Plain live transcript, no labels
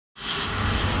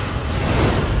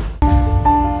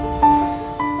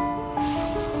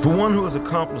For one who has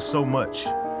accomplished so much,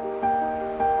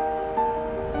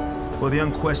 for the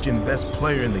unquestioned best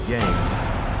player in the game,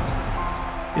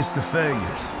 it's the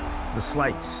failures, the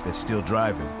slights that still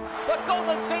drive him. The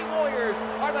Golden State Warriors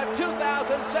are the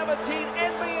 2017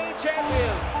 NBA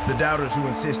champions. The doubters who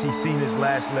insist he's seen his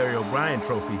last Larry O'Brien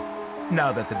trophy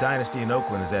now that the dynasty in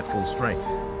Oakland is at full strength.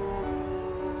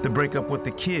 The breakup with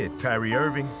the kid, Kyrie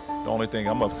Irving. The only thing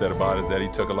I'm upset about is that he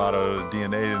took a lot of the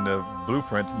DNA and the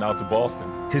blueprints and out to Boston.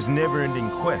 His never-ending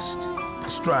quest to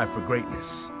strive for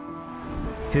greatness.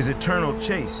 His eternal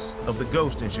chase of the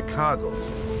ghost in Chicago,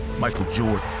 Michael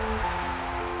Jordan.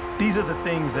 These are the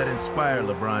things that inspire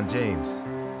LeBron James,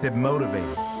 that motivate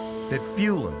him, that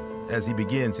fuel him as he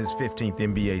begins his 15th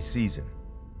NBA season.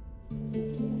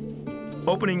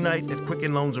 Opening night at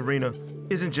Quicken Loans Arena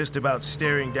isn't just about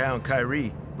staring down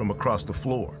Kyrie from across the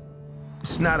floor.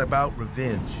 It's not about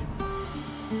revenge.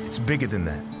 It's bigger than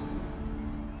that.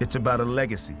 It's about a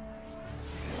legacy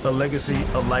a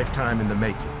lifetime in the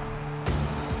making.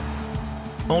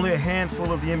 Only a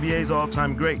handful of the NBA's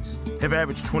all-time greats have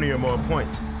averaged 20 or more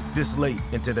points this late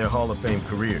into their Hall of Fame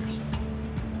careers.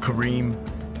 Kareem,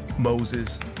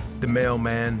 Moses, the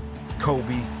Mailman,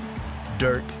 Kobe,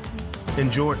 Dirk,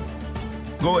 and Jordan.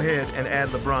 Go ahead and add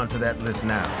LeBron to that list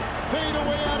now. Fade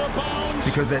away out of bounds.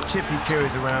 Because that chip he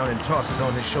carries around and tosses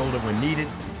on his shoulder when needed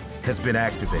has been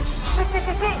activated.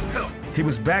 He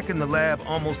was back in the lab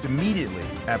almost immediately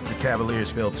after the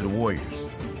Cavaliers fell to the Warriors.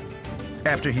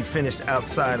 After he finished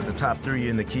outside of the top 3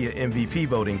 in the Kia MVP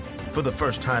voting for the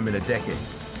first time in a decade.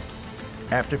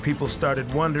 After people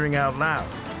started wondering out loud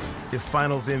if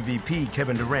Finals MVP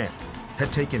Kevin Durant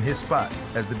had taken his spot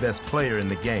as the best player in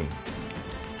the game.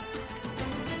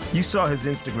 You saw his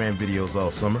Instagram videos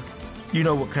all summer. You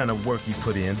know what kind of work he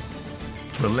put in.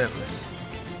 Relentless.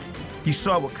 You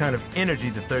saw what kind of energy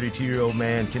the 32-year-old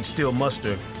man can still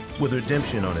muster with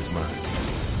redemption on his mind.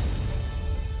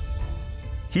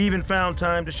 He even found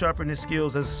time to sharpen his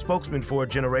skills as a spokesman for a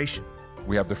generation.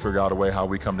 We have to figure out a way how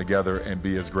we come together and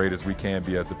be as great as we can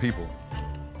be as the people.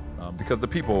 Because the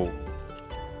people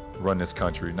run this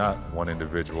country, not one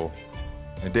individual,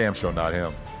 and damn sure not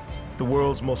him. The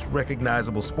world's most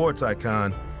recognizable sports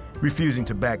icon, refusing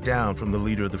to back down from the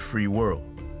leader of the free world.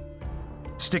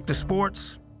 Stick to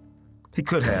sports? He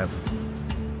could have.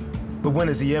 But when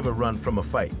has he ever run from a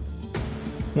fight?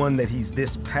 One that he's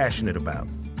this passionate about.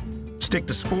 Stick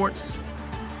to sports?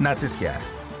 Not this guy.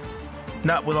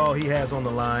 Not with all he has on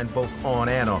the line, both on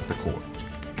and off the court.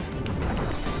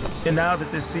 And now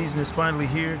that this season is finally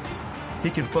here, he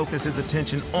can focus his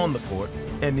attention on the court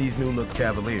and these new-look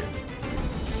Cavaliers.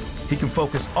 He can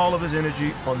focus all of his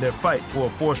energy on their fight for a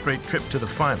 4th straight trip to the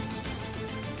finals.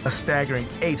 A staggering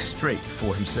 8th straight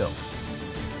for himself.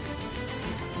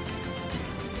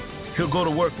 He'll go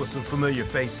to work with some familiar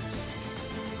faces.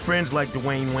 Friends like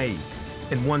Dwyane Wade,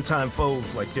 and one-time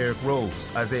foes like Derrick Rose,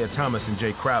 Isiah Thomas, and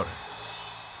Jay Crowder.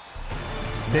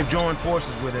 They've joined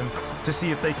forces with him to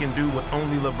see if they can do what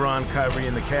only LeBron, Kyrie,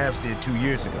 and the Cavs did 2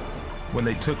 years ago when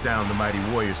they took down the mighty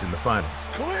Warriors in the finals.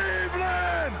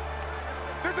 Cleveland!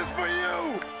 This is for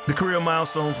you! The career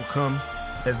milestones will come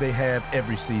as they have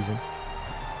every season.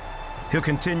 He'll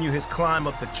continue his climb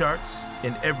up the charts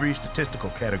in every statistical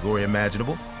category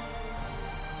imaginable.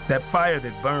 That fire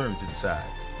that burns inside,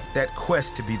 that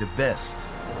quest to be the best.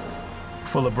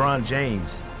 For LeBron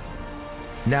James,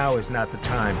 now is not the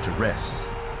time to rest.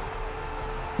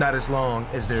 Not as long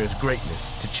as there is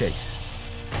greatness to chase.